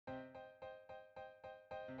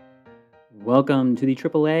Welcome to the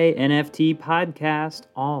AAA NFT podcast,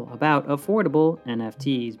 all about affordable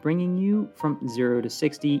NFTs, bringing you from 0 to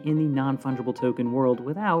 60 in the non-fungible token world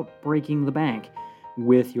without breaking the bank.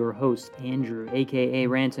 With your hosts, Andrew, aka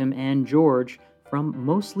Ransom, and George from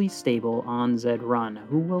Mostly Stable on Zed Run,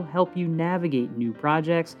 who will help you navigate new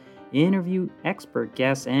projects, interview expert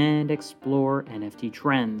guests, and explore NFT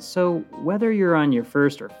trends. So, whether you're on your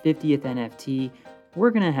first or 50th NFT, we're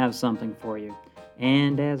going to have something for you.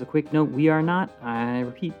 And as a quick note, we are not, I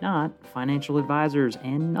repeat, not financial advisors,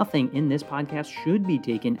 and nothing in this podcast should be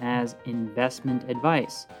taken as investment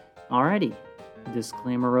advice. Alrighty,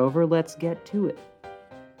 disclaimer over, let's get to it.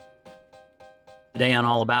 Today on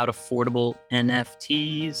All About Affordable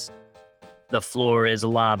NFTs, the floor is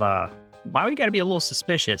lava. Why we got to be a little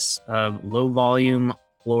suspicious of low volume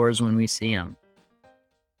floors when we see them?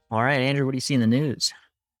 All right, Andrew, what do you see in the news?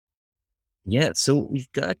 Yeah, so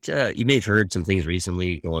we've got, you may have heard some things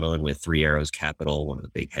recently going on with Three Arrows Capital, one of the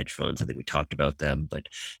big hedge funds. I think we talked about them, but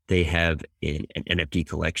they have an NFT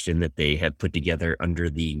collection that they have put together under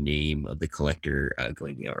the name of the collector,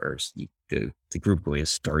 the group going as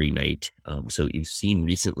Starry Night. So you've seen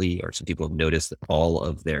recently, or some people have noticed, that all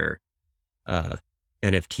of their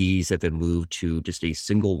NFTs have been moved to just a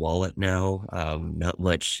single wallet now. Not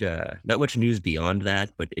much news beyond that,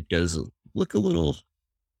 but it does look a little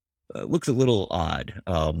odd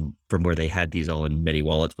from where they had these all in many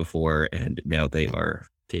wallets before, and now they are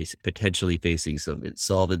potentially facing some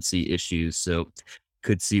insolvency issues. So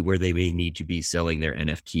could see where they may need to be selling their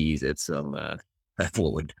NFTs at some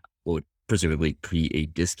what would presumably be a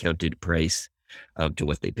discounted price to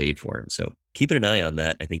what they paid for them. So keeping an eye on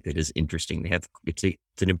that. I think that is interesting. They have it's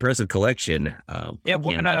an impressive collection.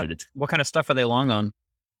 What kind of stuff are they long on?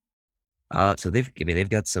 So they've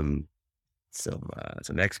got some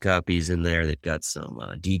X copies in there. They've got some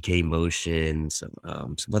DK Motion, some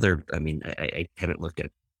other. I mean, I haven't looked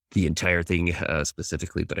at the entire thing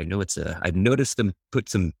specifically, but I know I've noticed them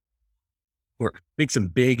make some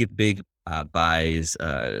big buys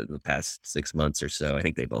the past 6 months or so. I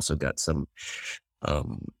think they've also got some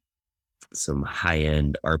high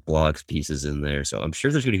end art blocks pieces in there. So I'm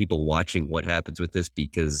sure there's going to be people watching what happens with this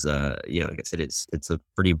because like I said, it's a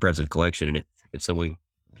pretty impressive collection, and if someone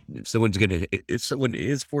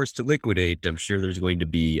is forced to liquidate, I'm sure there's going to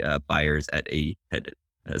be buyers at a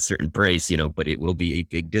certain price, but it will be a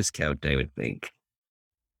big discount, I would think.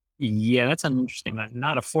 Yeah, that's interesting.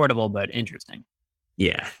 Not affordable, but interesting.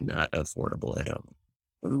 Yeah, not affordable at all.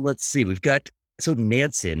 Let's see. So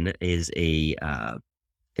Nansen is an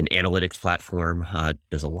analytics platform,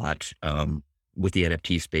 does a lot with the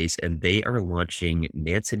NFT space, and they are launching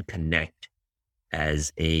Nansen Connect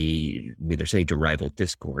as they're saying to rival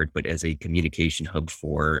Discord, but as a communication hub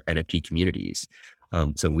for NFT communities.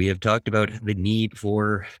 So we have talked about the need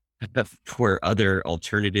for other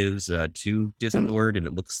alternatives to Discord, and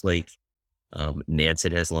it looks like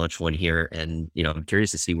Nansen has launched one here, and I'm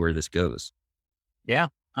curious to see where this goes. Yeah,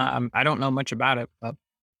 I don't know much about it, but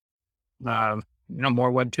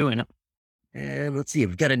more Web 2 in it. And let's see,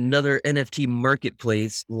 we've got another NFT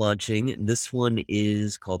marketplace launching. This one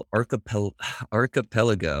is called Archipelago.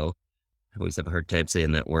 I always have a hard time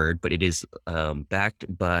saying that word, but it is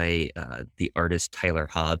backed by the artist Tyler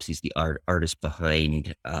Hobbs. He's the artist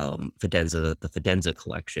behind the Fidenza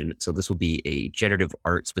collection. So this will be a generative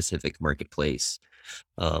art specific marketplace.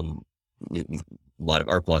 A lot of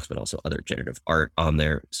art blocks, but also other generative art on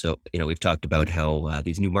there. So, we've talked about how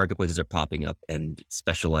these new marketplaces are popping up and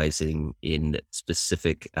specializing in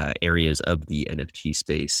specific areas of the NFT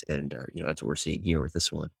space. And, that's what we're seeing here with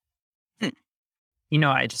this one.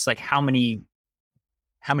 I just like how many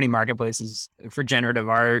marketplaces for generative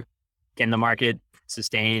art can the market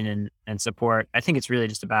sustain and support. I think it's really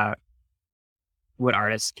just about what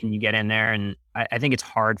artists can you get in there. And I think it's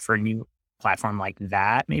hard for a new platform like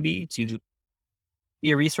that maybe to be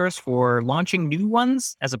a resource for launching new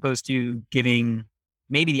ones, as opposed to giving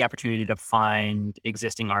maybe the opportunity to find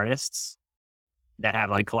existing artists that have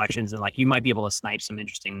like collections, and like you might be able to snipe some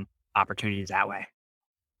interesting opportunities that way.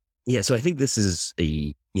 Yeah. So I think this is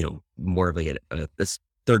more of this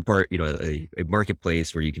third part, a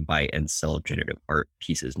marketplace where you can buy and sell generative art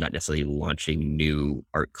pieces, not necessarily launching new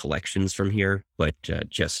art collections from here, but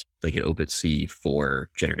just like an OpenSea for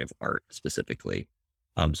generative art specifically.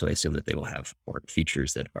 So I assume that they will have more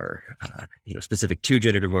features that are, specific to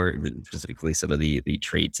generative art, specifically some of the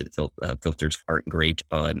traits and filters aren't great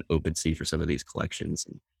on OpenSea for some of these collections.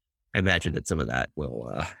 And I imagine that some of that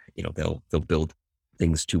will, they'll build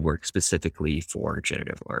things to work specifically for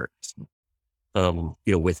generative art.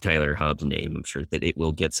 With Tyler Hobbs' name, I'm sure that it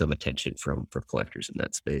will get some attention from collectors in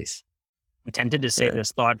that space. I'm tempted to save Yeah.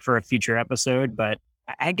 this thought for a future episode, but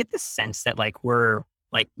I get the sense that like we're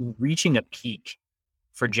like reaching a peak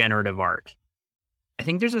for generative art. I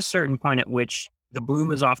think there's a certain point at which the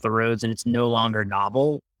boom is off the roads and it's no longer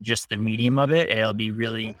novel, just the medium of it. It'll be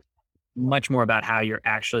really much more about how you're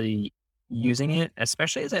actually using it,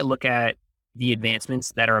 especially as I look at the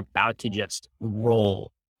advancements that are about to just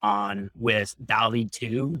roll on with DALL-E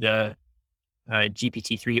 2, the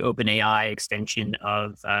GPT-3 OpenAI extension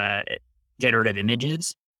of generative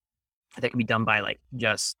images that can be done by like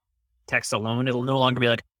just text alone. It'll no longer be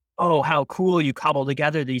like, oh, how cool you cobble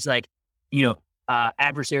together these like,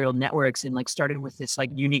 adversarial networks and like started with this like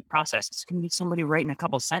unique process. It's going to be somebody writing a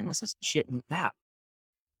couple sentences and shit in that.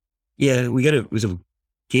 Yeah, so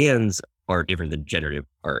GANs are different than generative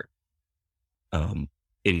art.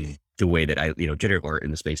 In the way that generative art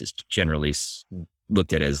in the space is generally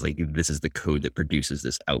looked at as like, this is the code that produces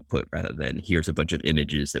this output rather than here's a bunch of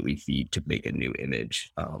images that we feed to make a new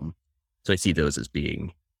image. So I see those as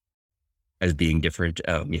being different.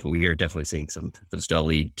 We are definitely seeing those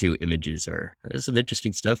DALL-E 2 images there's some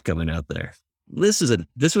interesting stuff coming out there. This was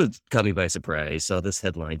caught me by surprise. Saw this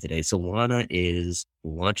headline today. Solana is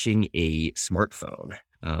launching a smartphone.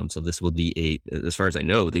 So this will be as far as I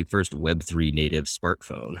know, the first Web3 native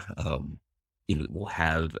smartphone. It will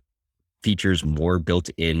have features more built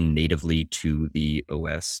in natively to the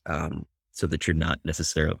OS, so that you're not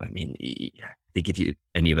necessarily. I think if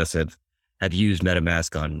any of us have used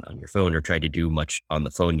MetaMask on your phone or tried to do much on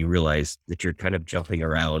the phone, you realize that you're kind of jumping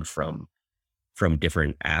around from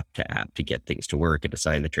different app to app to get things to work and to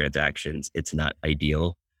sign the transactions. It's not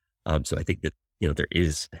ideal. So I think that,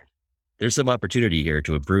 there's some opportunity here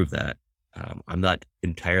to improve that. I'm not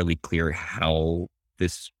entirely clear how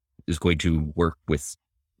this is going to work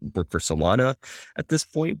for Solana at this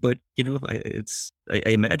point, but I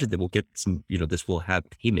imagine that we'll get some, this will have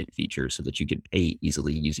payment features so that you can pay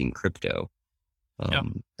easily using crypto.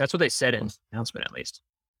 That's what they said in the announcement, at least.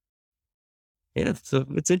 Yeah, so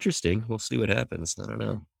it's interesting. We'll see what happens. I don't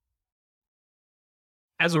know.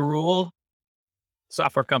 As a rule,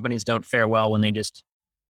 software companies don't fare well when they just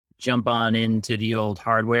jump on into the old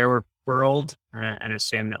hardware world and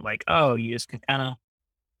assume that like, oh, you just can kind of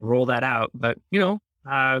roll that out. But,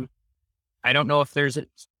 I don't know if there's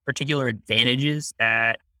particular advantages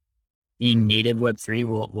that being native Web3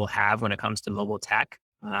 will have when it comes to mobile tech.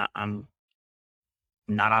 I'm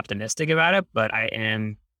not optimistic about it, but I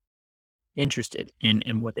am interested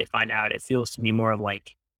in what they find out. It feels to me more of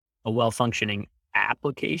like a well-functioning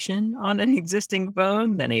application on an existing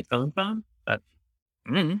phone than a phone. But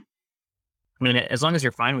as long as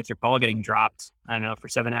you're fine with your call getting dropped, I don't know, for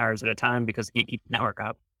 7 hours at a time because you can't keep the network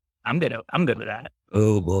up, I'm good with that.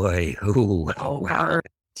 Oh boy. Oh wow.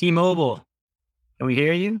 T-Mobile, can we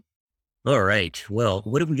hear you? All right. Well,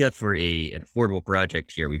 what have we got for an affordable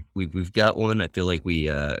project here? We've got one. I feel like we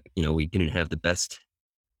didn't have the best.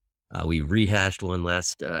 We rehashed one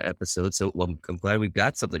last episode, so I'm glad we've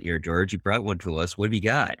got something here, George. You brought one to us. What have you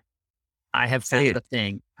got? I have found the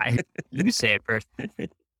thing. You say it first.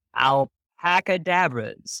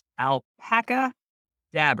 Alpacadabras. Alpacadabras.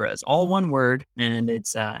 All one word, and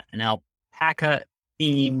it's an alpaca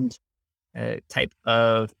themed type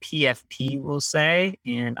of PFP, we'll say.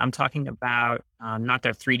 And I'm talking about not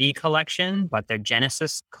their 3D collection, but their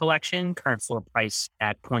Genesis collection. Current floor price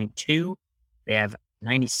at 0.2. They have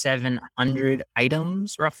 9,700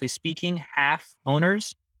 items, roughly speaking, half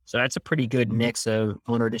owners. So that's a pretty good mix of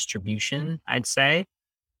owner distribution, I'd say.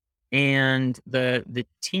 And the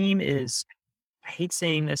team is, I hate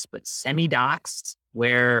saying this, but semi-doxed,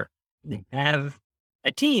 where they have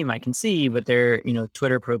a team I can see, but their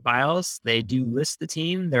Twitter profiles, they do list the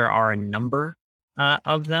team. There are a number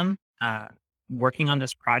of them working on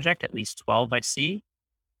this project, at least 12 I see.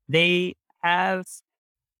 They have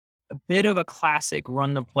a bit of a classic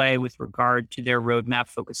run the play with regard to their roadmap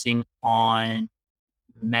focusing on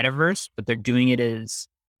metaverse, but they're doing it as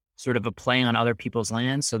sort of a play on other people's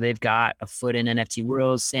land. So they've got a foot in NFT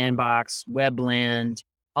Worlds, Sandbox, Webland,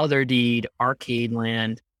 Otherdeed, Arcade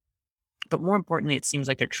Land. But more importantly, it seems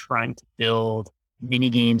like they're trying to build mini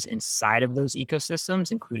games inside of those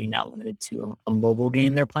ecosystems, including not limited to a mobile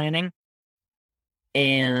game they're planning.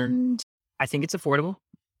 And I think it's affordable.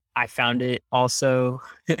 I found it also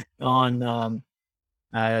on the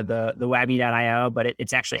Wabby.io, but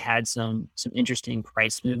it's actually had some interesting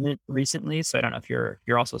price movement recently. So I don't know if you're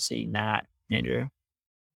also seeing that, Andrew.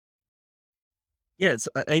 Yeah,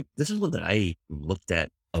 this is one that I looked at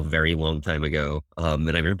a very long time ago, and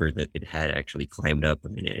I remember that it had actually climbed up. I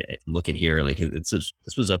mean, looking here, like this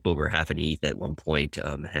was up over half an ETH at one point.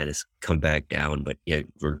 Had us come back down, but yeah,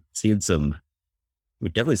 we're seeing some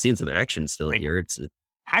We've definitely seen some action still Like, here. It's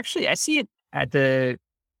actually, I see it at the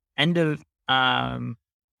end of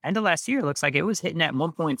last year. It looks like it was hitting at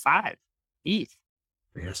 1.5 ETH.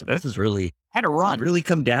 yeah, so this is really Had a run. really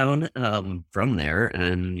come down from there,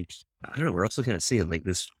 and I don't know. We're also kind of seeing like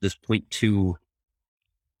this 0.2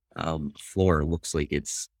 floor looks like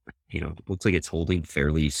it's looks like it's holding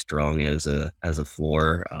fairly strong as a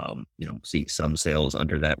floor. See some sales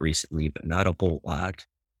under that recently, but not a whole lot.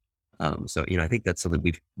 So I think that's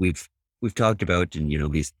something we've talked about, and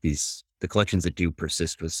these the collections that do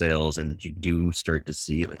persist with sales, and you do start to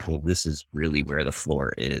see like, well, this is really where the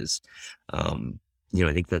floor is.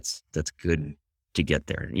 I think that's good to get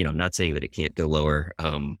there. I'm not saying that it can't go lower.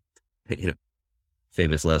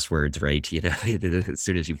 Famous last words, right? As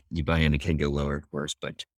soon as you buy in, it can go lower, of course,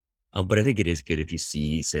 but I think it is good if you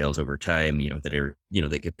see sales over time, that are,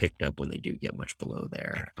 they get picked up when they do get much below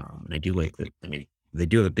there. And I do like that. I mean, they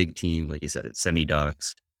do have a big team, like you said, it's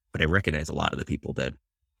semi-docs, but I recognize a lot of the people that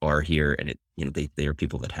are here, and they are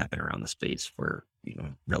people that have been around the space for,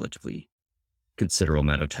 relatively considerable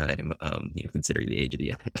amount of time, considering the age of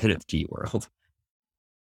the NFT world.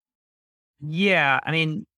 Yeah, I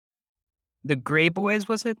mean, the Gray Boys,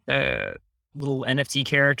 was it? The little NFT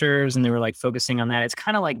characters, and they were like focusing on that. It's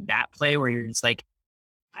kind of like that play where you're just like,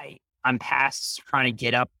 I'm past trying to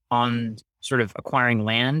get up on sort of acquiring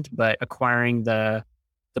land, but acquiring the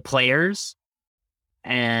players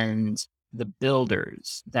and the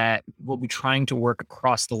builders that will be trying to work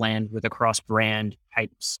across the land with across brand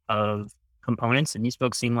types of components. And these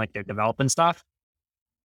folks seem like they're developing stuff.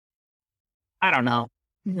 I don't know,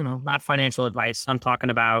 not financial advice. I'm talking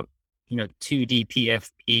about 2D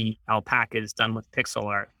PFP alpacas done with pixel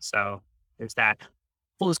art. So there's that.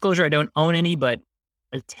 Full disclosure, I don't own any, but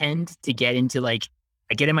I tend to get into I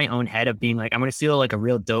get in my own head of being like, I'm going to feel like a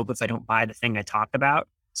real dope if I don't buy the thing I talked about.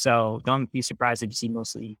 So don't be surprised if you see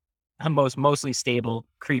mostly stable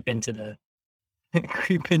creep into the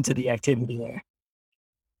activity there.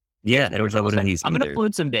 Yeah, there was one of these. I'm going to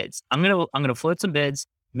float some bids. I'm going to float some bids.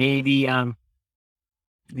 Maybe I'll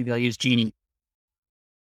use Genie.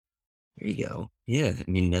 There you go. Yeah,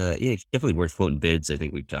 I mean, it's definitely worth floating bids. I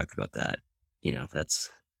think we've talked about that. It's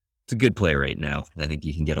a good play right now. I think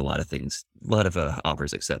you can get a lot of things, a lot of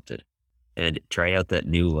offers accepted, and try out that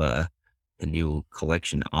new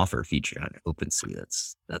collection offer feature on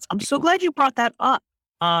OpenSea. That's. I'm so glad you brought that up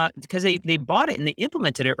because they bought it and they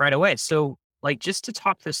implemented it right away. So just to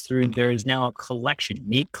talk this through, there is now a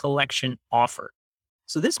make collection offer.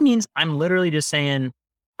 So this means I'm literally just saying,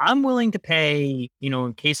 I'm willing to pay,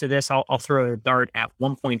 in case of this, I'll throw a dart at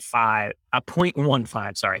 0.15,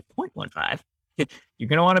 sorry, 0.15. You're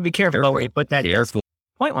going to want to be careful about where you put that. Careful.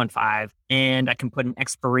 0.15. And I can put an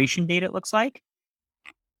expiration date, it looks like,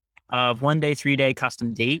 of 1 day, 3 day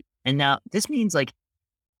custom date. And now this means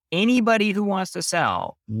anybody who wants to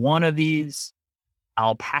sell one of these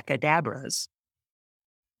alpaca dabras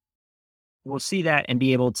will see that and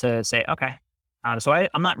be able to say, okay. So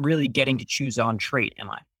I'm not really getting to choose on trade, am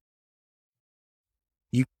I?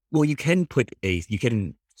 You can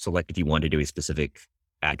select if you want to do a specific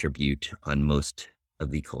attribute on most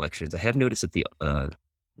of the collections. I have noticed that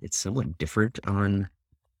it's somewhat different on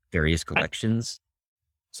various collections.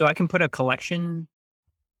 So I can put a collection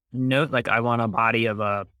note, like I want a body of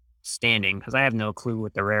a standing, because I have no clue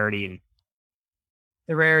what the rarity,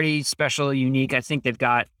 special, unique. I think they've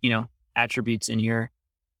got, attributes in here.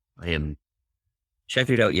 I am checked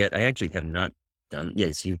it out yet. I actually have not done.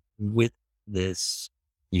 Yes, with this,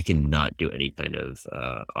 you cannot do any kind of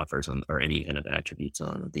offers on or any kind of attributes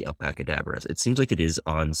on the alpaca dabras. It seems like it is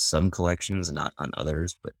on some collections, not on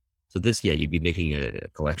others. But so this, you'd be making a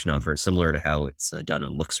collection offer similar to how it's done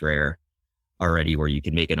on LooksRare already, where you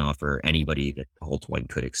can make an offer. Anybody that holds one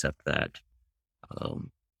could accept that.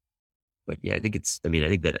 But yeah, I think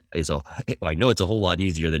that is I know it's a whole lot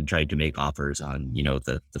easier than trying to make offers on,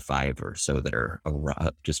 the 5 or so that are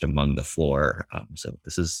just among the floor. So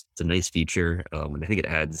it's a nice feature. And I think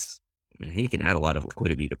you can add a lot of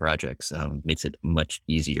liquidity to projects. Makes it much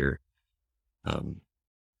easier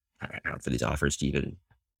for these offers to even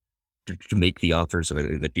to make the offers so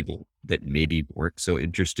that people that maybe weren't so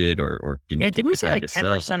interested or didn't. Yeah, did we say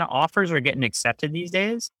 10% of offers are getting accepted these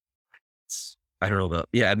days? I don't know about,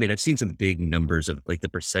 I've seen some big numbers of the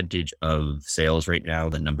percentage of sales right now.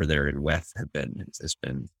 The number that are in WETH has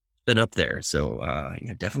been up there. So,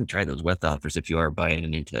 definitely try those WETH offers if you are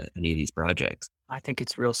buying into any of these projects. I think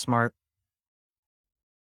it's real smart.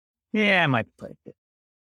 Yeah, I might play it.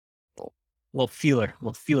 Little feeler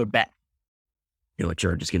bet. You know what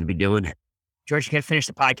George is going to be doing? George, you got to finish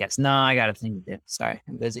the podcast. No, I got a thing to do. Sorry,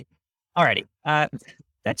 I'm busy. Alrighty.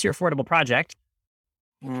 That's your affordable project.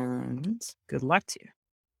 And good luck to you.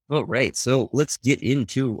 All right. So let's get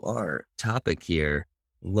into our topic here.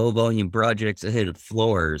 Low volume projects ahead of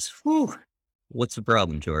floors. Whew. What's the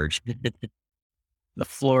problem, George? The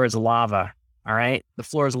floor is lava. All right. The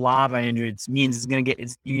floor is lava, and it means you're gonna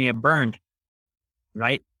get burned.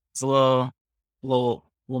 Right. It's a little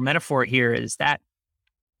metaphor here is that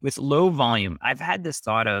with low volume, I've had this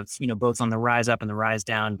thought of, both on the rise up and the rise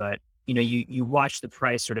down, but you watch the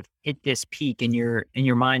price sort of hit this peak in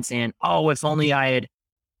your mind saying, oh, if only I had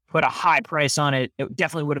put a high price on it, it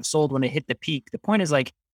definitely would have sold when it hit the peak. The point is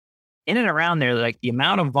like in and around there, like the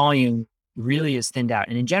amount of volume really is thinned out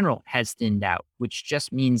and in general has thinned out, which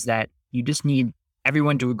just means that you just need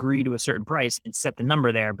everyone to agree to a certain price and set the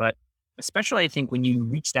number there. But especially I think when you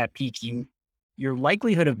reach that peak, your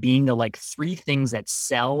likelihood of being the like three things that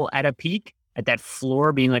sell at a peak at that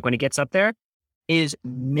floor being like when it gets up there is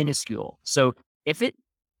minuscule. So if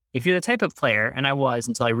you're the type of player, and I was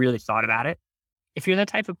until I really thought about it, if you're the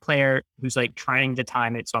type of player who's like trying to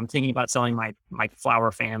time it, so I'm thinking about selling my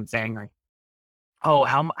flower fan thing, like, oh,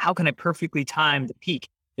 how can I perfectly time the peak?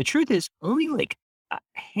 The truth is only like a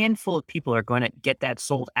handful of people are going to get that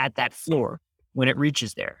sold at that floor when it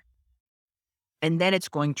reaches there. And then it's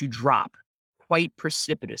going to drop quite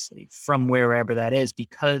precipitously from wherever that is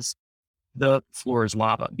because the floor is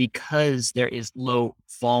lava, because there is low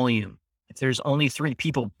volume. If there's only 3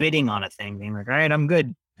 people bidding on a thing, being like, all right, I'm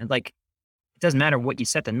good. And like, it doesn't matter what you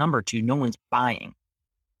set the number to, no one's buying.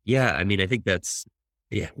 Yeah. I mean, I think that's,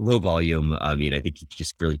 low volume. I mean, I think you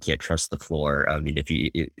just really can't trust the floor. I mean,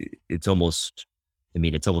 it's almost an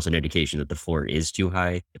indication that the floor is too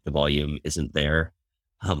high if the volume isn't there.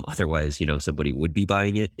 Otherwise, somebody would be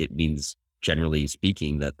buying it. It means, generally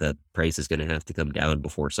speaking, that the price is going to have to come down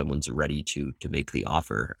before someone's ready to make the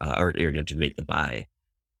offer or to make the buy.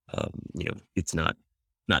 It's not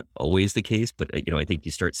always the case, but I think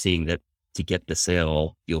you start seeing that to get the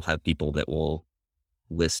sale, you'll have people that will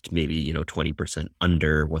list maybe 20%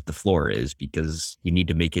 under what the floor is because you need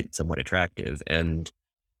to make it somewhat attractive. And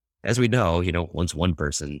as we know, once one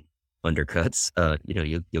person undercuts,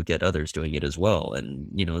 you'll get others doing it as well. And,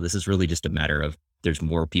 this is really just a matter of there's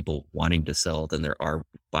more people wanting to sell than there are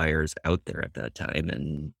buyers out there at that time.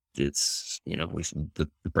 And it's, the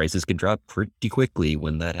prices can drop pretty quickly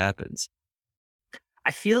when that happens.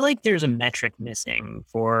 I feel like there's a metric missing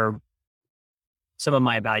for some of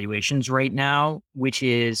my evaluations right now, which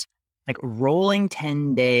is like rolling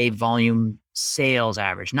 10-day volume sales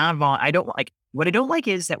average, not volume. What I don't like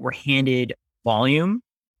is that we're handed volume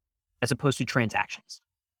as opposed to transactions.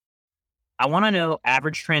 I want to know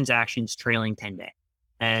average transactions trailing 10-day.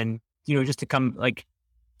 And, just to come like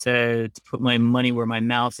to put my money where my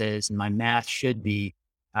mouth is and my math should be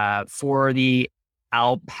for the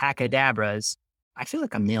alpacadabras. I feel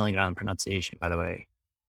like I'm nailing it on pronunciation, by the way.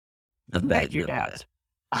 Your dad.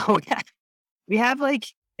 Oh, yeah. We have like,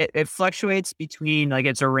 it fluctuates between like,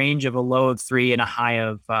 it's a range of a low of 3 and a high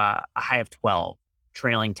of 12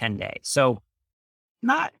 trailing 10-day. So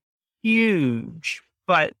not huge,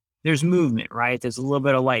 but there's movement, right? There's a little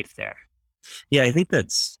bit of life there. Yeah, I think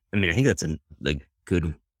that's a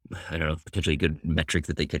good, I don't know, potentially a good metric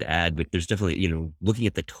that they could add, but there's definitely, looking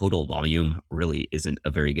at the total volume really isn't a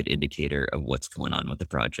very good indicator of what's going on with the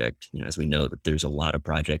project. As we know that there's a lot of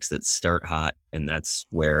projects that start hot and that's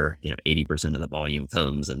where, 80% of the volume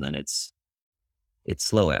comes and then it's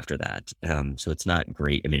slow after that. So it's not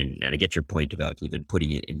great. I mean, and I get your point about even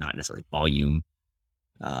putting it in not necessarily volume,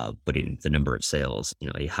 but in the number of sales.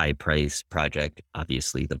 A high price project,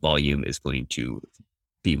 obviously the volume is going to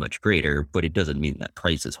be much greater, but it doesn't mean that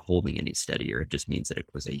price is holding any steadier. It just means that it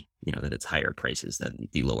was that it's higher prices than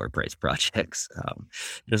the lower price projects.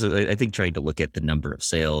 So I think trying to look at the number of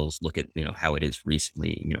sales, look at, how it is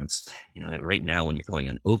recently, it's, right now when you're going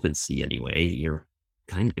on OpenSea anyway, you're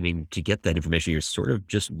to get that information, you're sort of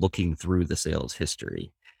just looking through the sales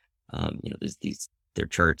history. Their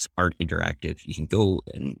charts aren't interactive. You can go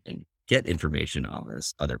and get information on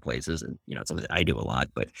this other places. And, it's something that I do a lot,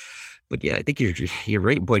 but yeah, I think you're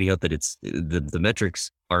right in pointing out that it's the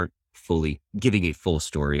metrics aren't fully giving a full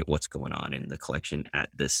story of what's going on in the collection at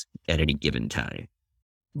any given time.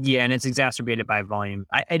 Yeah. And it's exacerbated by volume.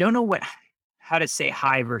 I don't know how to say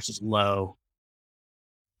high versus low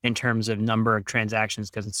in terms of number of transactions,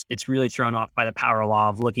 because it's really thrown off by the power law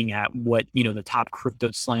of looking at what, the top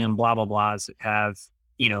crypto slam blah, blah, blahs have,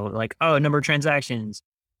 like, oh, number of transactions,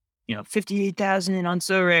 58,000 on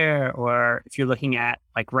SoRare. Or if you're looking at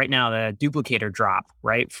like right now, the duplicator drop,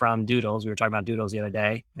 right, from Doodles. We were talking about Doodles the other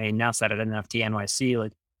day. They announced that at NFT NYC,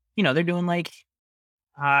 like, they're doing like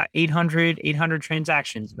 800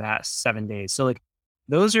 transactions the past 7 days. So like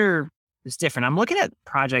those are it's different. I'm looking at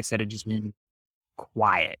projects that have just been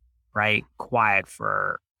quiet, right? Quiet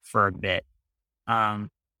for a bit.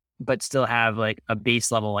 But still have like a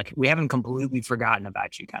base level, like we haven't completely forgotten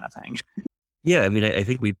about you kind of thing. Yeah, I mean, I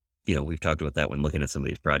think we've talked about that when looking at some of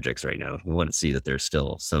these projects right now. We want to see that there's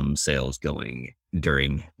still some sales going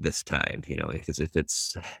during this time, because if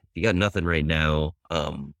you got nothing right now,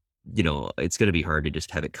 it's going to be hard to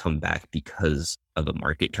just have it come back because of a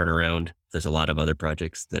market turnaround. There's a lot of other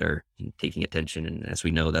projects that are taking attention. And as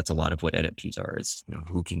we know, that's a lot of what NFTs are, is,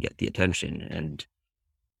 who can get the attention, and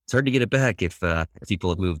it's hard to get it back if people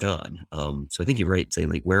have moved on. So I think you're right saying,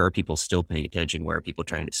 like, where are people still paying attention? Where are people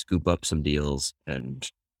trying to scoop up some deals? And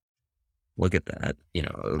look at that.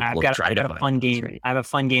 I've got a fun game. Right. I have a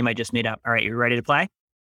fun game I just made up. All right, you ready to play?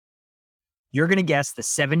 You're going to guess the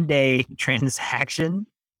 7-day transaction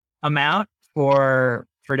amount for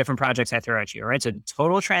different projects I throw at you. All right, so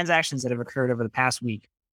total transactions that have occurred over the past week.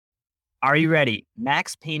 Are you ready?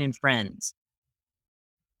 Max Payne and Friends.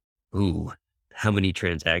 Ooh. How many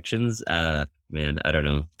transactions? Man, I don't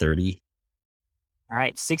know, 30. All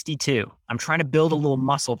right, 62. I'm trying to build a little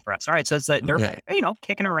muscle for us. All right, so it's like they're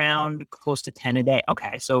kicking around close to 10 a day.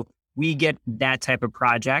 Okay, so we get that type of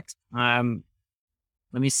project. Let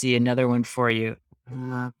me see another one for you.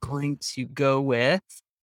 I'm going to go with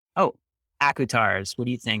Akutars. What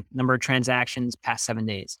do you think? Number of transactions past 7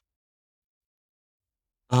 days.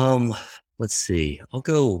 Let's see. I'll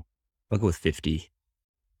go with 50.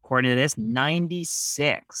 According to this,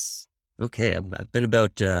 96. Okay, I've been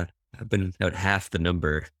about half the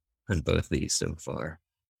number on both these so far.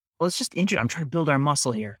 Well, it's just interesting. I'm trying to build our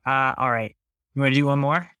muscle here. All right, you want to do one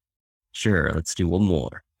more? Sure, let's do one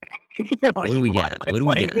more. What do we got?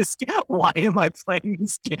 Why am I playing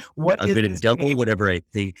this game? I'm going to double whatever I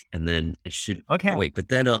think, and then it should. Okay. Wait, but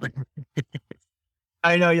then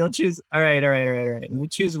I know you'll choose. All right. Let me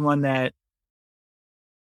choose one that.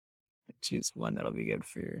 Choose one that'll be good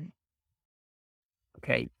for you.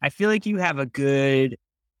 Okay. I feel like you have a good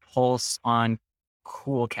pulse on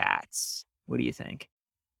Cool Cats. What do you think?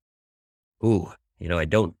 Ooh, I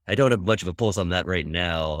don't have much of a pulse on that right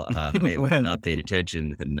now. I have not paid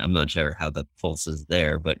attention, and I'm not sure how the pulse is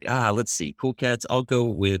there, but let's see. Cool Cats, I'll go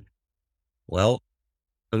with, I'm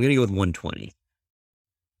going to go with 120.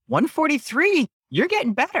 143. You're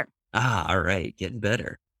getting better. All right. Getting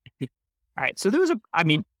better. All right. So there's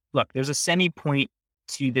a semi point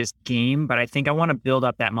to this game, but I think I want to build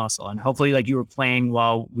up that muscle, and hopefully like you were playing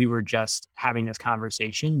while we were just having this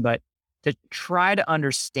conversation, but to try to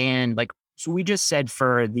understand, like, so we just said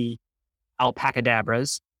for the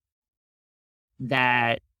Alpacadabras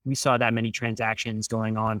that we saw that many transactions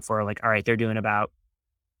going on for, like, all right, they're doing about,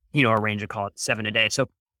 a range of, call it 7 a day. So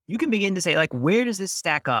you can begin to say, like, where does this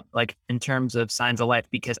stack up, like, in terms of signs of life?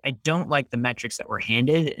 Because I don't like the metrics that were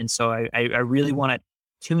handed. And so I really want to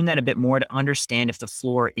tune that a bit more to understand if the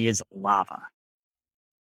floor is lava.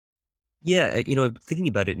 Yeah, thinking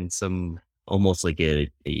about it in some almost like an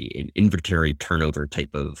inventory turnover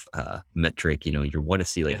type of metric. You want to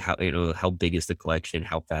see like how big is the collection,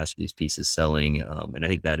 how fast are these pieces selling, and I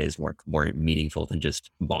think that is more meaningful than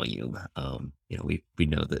just volume. We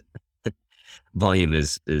know that volume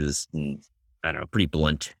is I don't know, pretty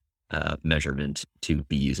blunt measurement to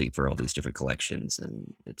be using for all these different collections,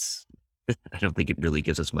 and it's I don't think it really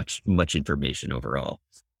gives us much information overall.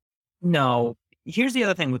 No. Here's the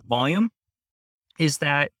other thing with volume is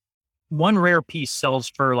that one rare piece sells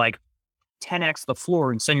for like 10x the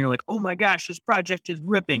floor, and suddenly you're like, oh my gosh, this project is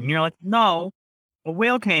ripping. And you're like, no, a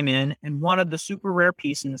whale came in and wanted the super rare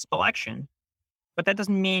piece in this collection, but that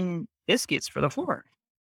doesn't mean biscuits for the floor.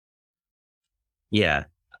 Yeah,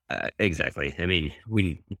 exactly. I mean,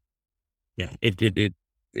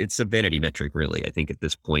 it's a vanity metric, really, I think, at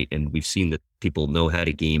this point. And we've seen that people know how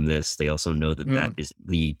to game this. They also know that that is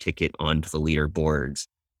the ticket onto the leaderboards.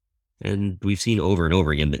 And we've seen over and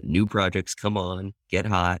over again that new projects come on, get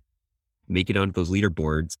hot, make it onto those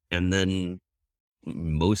leaderboards. And then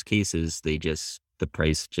in most cases, the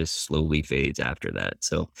price just slowly fades after that.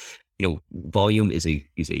 So, volume is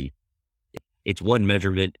it's one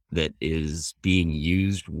measurement that is being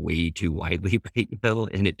used way too widely right now,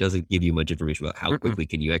 and it doesn't give you much information about how quickly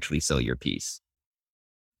can you actually sell your piece.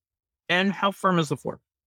 And how firm is the floor?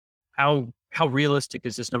 How realistic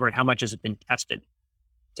is this number, and how much has it been tested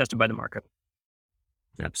by the market?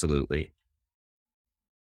 Absolutely.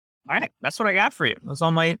 All right, that's what I got for you. That's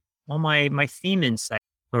all my theme insight.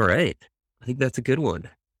 All right, I think that's a good one.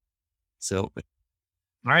 So, all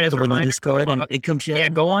right, as a reminder, Discord and Income Chat. Yeah,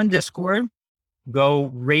 go on Discord. Go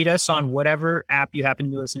rate us on whatever app you happen to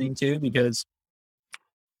be listening to, because,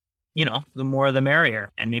 the more the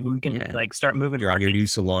merrier. And maybe we can start moving. You're on your new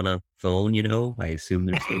Solana phone, I assume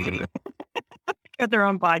they're still going to. Got their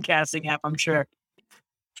own podcasting app, I'm sure.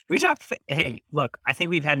 Hey, look, I think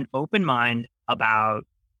we've had an open mind about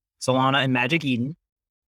Solana and Magic Eden.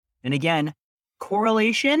 And again,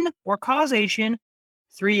 correlation or causation,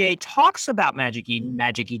 3A talks about Magic Eden.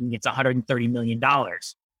 Magic Eden gets $130 million.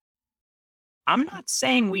 I'm not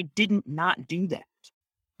saying we didn't not do that,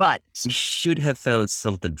 but We should have found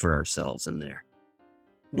something for ourselves in there.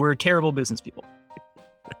 we're terrible business people.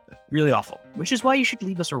 Really awful, which is why you should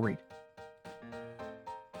leave us a rate.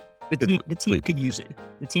 The team could use it.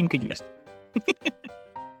 The team could use it.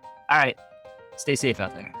 All right. Stay safe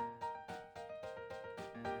out there.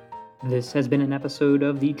 This has been an episode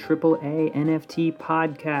of the AAA NFT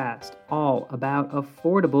podcast, all about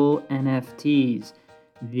affordable NFTs.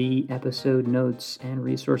 The episode notes and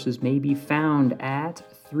resources may be found at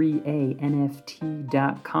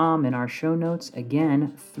 3anft.com in our show notes.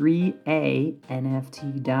 Again,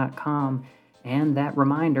 3anft.com. And that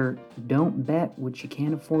reminder, don't bet what you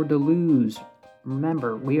can't afford to lose.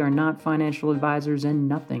 Remember, we are not financial advisors and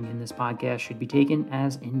nothing in this podcast should be taken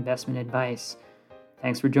as investment advice.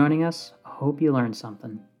 Thanks for joining us. Hope you learned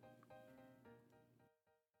something.